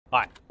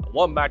Hi, and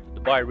welcome back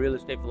to Dubai Real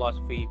Estate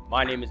Philosophy.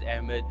 My name is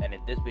Ahmed, and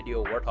in this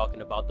video, we're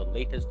talking about the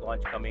latest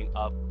launch coming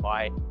up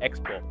by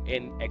Expo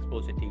in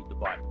Expo City,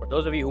 Dubai. For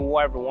those of you who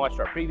ever watched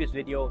our previous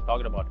video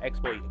talking about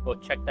Expo, you can go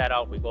check that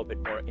out. We go a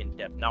bit more in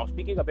depth. Now,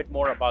 speaking a bit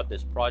more about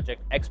this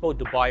project, Expo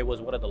Dubai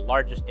was one of the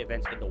largest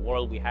events in the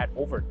world. We had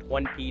over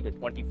 20 to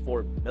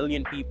 24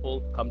 million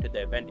people come to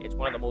the event. It's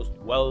one of the most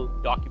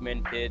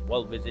well-documented,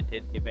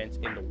 well-visited events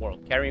in the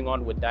world. Carrying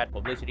on with that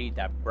publicity,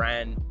 that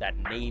brand, that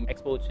name,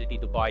 Expo City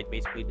Dubai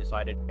basically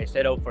decided,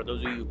 instead of, for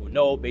those of you who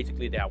know,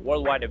 basically they have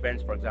worldwide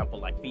events, for example,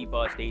 like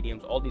FIFA,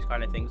 stadiums, all these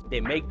kind of things. They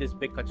make this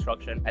big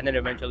construction and then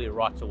eventually it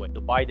rots away.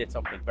 Dubai did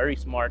something very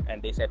smart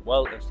and they said,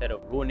 well, instead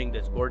of ruining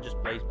this gorgeous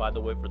place, by the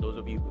way, for those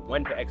of you who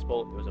went to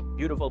Expo, it was a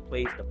beautiful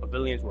place. The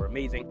pavilions were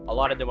amazing. A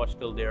lot of them are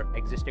still there,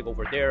 existing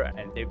over there,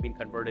 and they've been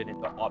converted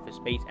into office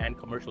space and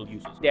commercial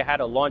uses. They had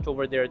a launch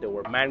over there. There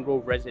were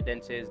mangrove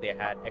residences. They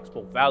had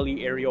Expo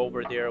Valley area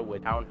over there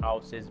with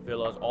townhouses,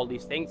 villas, all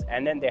these things.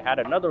 And then they had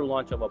another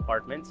launch of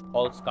apartments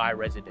called Sky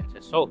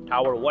Residences. So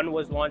Tower 1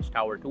 was launched,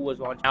 Tower 2 was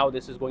launched. Now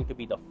this is going to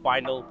be the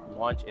final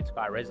launch in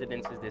Sky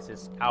Residences. This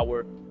is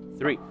Tower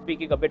 3.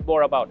 Speaking a bit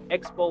more about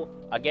Expo,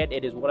 again,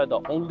 it is one of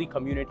the only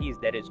communities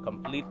that is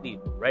completely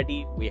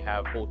ready. We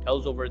have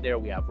hotels over there.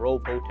 We have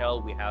Rove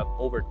Hotel. We have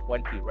over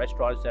 20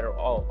 restaurants that are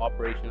all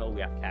operational.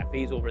 We have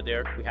cafes over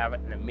there. We have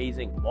an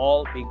amazing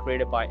mall being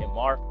created by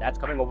Emaar. That's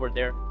coming over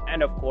there.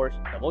 And of course,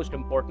 the most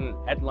important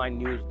headline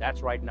news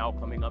that's right now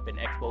coming up in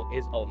Expo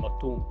is Al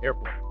Maktoum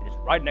Airport. It is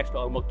right next to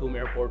Al Maktoum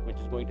Airport, which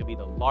is going to be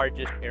the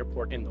largest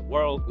airport in the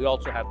world. We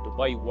also have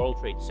Dubai World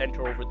Trade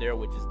Center over there,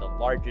 which is the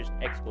largest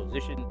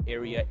exposition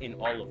area in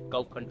all of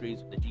Gulf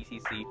countries, the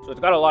GCC. So it's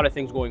got a lot of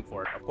things going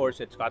for it. Of course,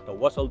 it's got the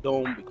Wasl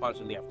Dome. We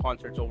constantly have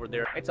concerts over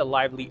there. It's a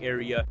lively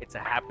area. It's a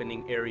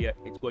happening area.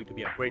 It's going to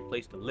be a great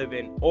place to live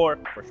in or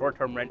for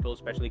short-term rentals,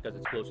 especially because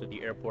it's close to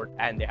the airport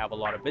and they have a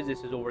lot of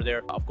businesses over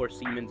there. Of course,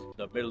 Siemens,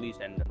 the Middle East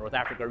and North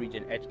Africa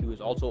region HQ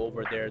is also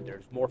over there.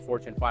 There's more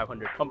Fortune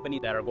 500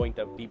 companies that are going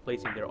to be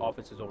placing their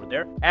offices over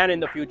there. And in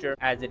the future,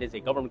 as it is a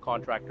government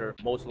contractor,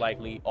 most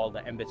likely all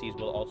the embassies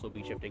will also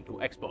be shifting to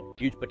Expo.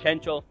 Huge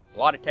potential, a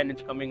lot of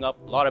tenants coming up,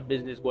 a lot of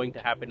business going to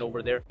happen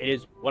over there. It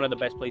is one of the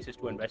best places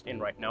to invest in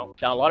right now.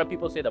 Now, a lot of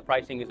people say the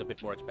pricing is a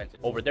bit more expensive.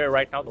 Over there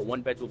right now, the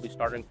one beds will be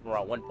starting from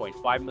around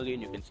 1.5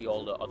 million. You can see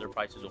all the other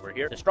prices over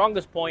here. The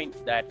strongest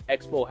point that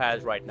Expo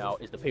has right now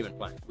is the payment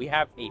plan. We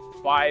have a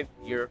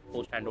 5-year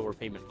post-handover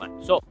payment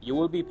plan. So you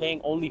will be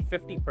paying only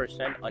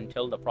 50%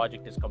 until the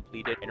project is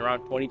completed in around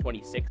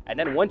 2026. And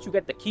then once you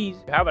get the keys,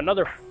 you have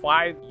another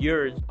 5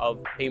 years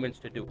of payments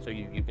to do. So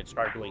you can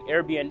start doing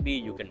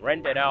Airbnb, you can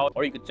rent it out,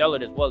 or you could sell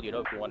it as well, you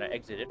know, if you want to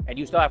exit it. And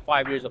you still have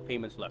 5 years of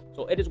payments left.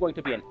 So it is going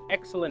to be an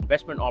excellent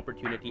investment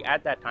opportunity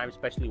at that time,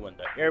 especially when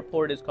the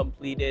airport is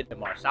completed,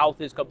 Emaar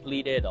South is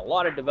completed, a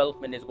lot of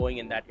development is going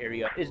in that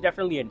area. It's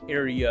definitely an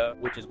area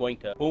which is going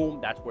to boom.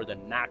 That's where the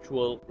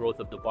natural growth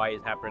of Dubai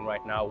is happening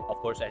right now. Of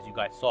course, as you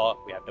guys saw,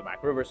 we have the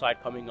Mac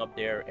Riverside coming up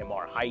there,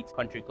 Emaar Heights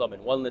Country Club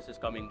and Wellness is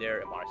coming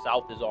there, Emaar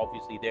South is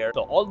obviously there.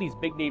 So all these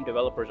big name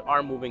developers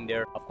are moving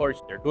there. Of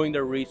course, they're doing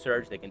their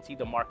research, they can see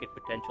the market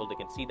potential, they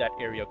can see that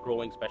area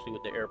growing, especially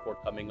with the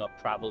airport coming up,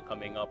 travel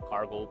coming up,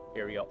 cargo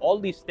area, all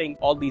these things,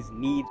 all these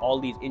needs, all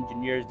these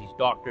engineers, these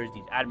doctors,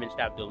 these admin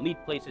staff, they'll need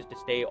places to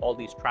stay. All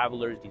these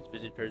travelers, these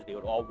visitors, they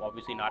would all,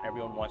 obviously not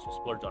everyone wants to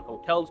splurge on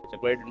hotels. It's a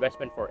great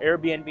investment for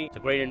Airbnb. It's a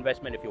great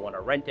investment if you want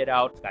to rent it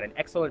out. It's got an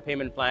excellent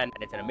payment plan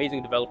and it's an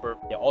amazing developer.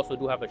 They also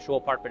do have a show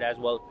apartment as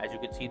well. As you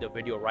can see the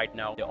video right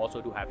now, they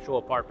also do have show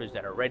apartments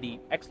that are ready,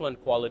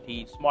 excellent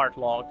quality, smart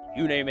launch,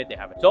 you name it, they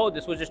have it. So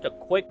this was just a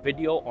quick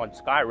video on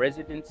Sky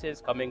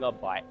Residences coming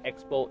up by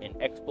Expo in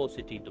Expo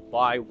City,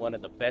 Dubai. One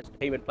of the best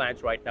payment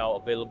plans right now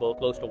available,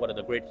 close to one of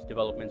the greatest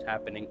developments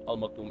happening, Al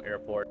Maktoum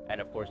Airport, and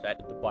of course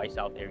that Dubai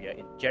South area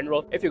in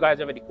general. If you guys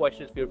have any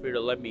questions, feel free to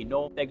let me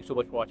know. Thank you so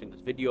much for watching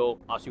this video.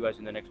 I'll see you guys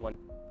in the next one.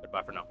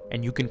 Goodbye for now.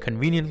 And you can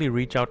conveniently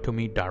reach out to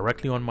me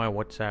directly on my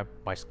WhatsApp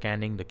by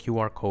scanning the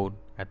QR code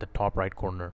at the top right corner.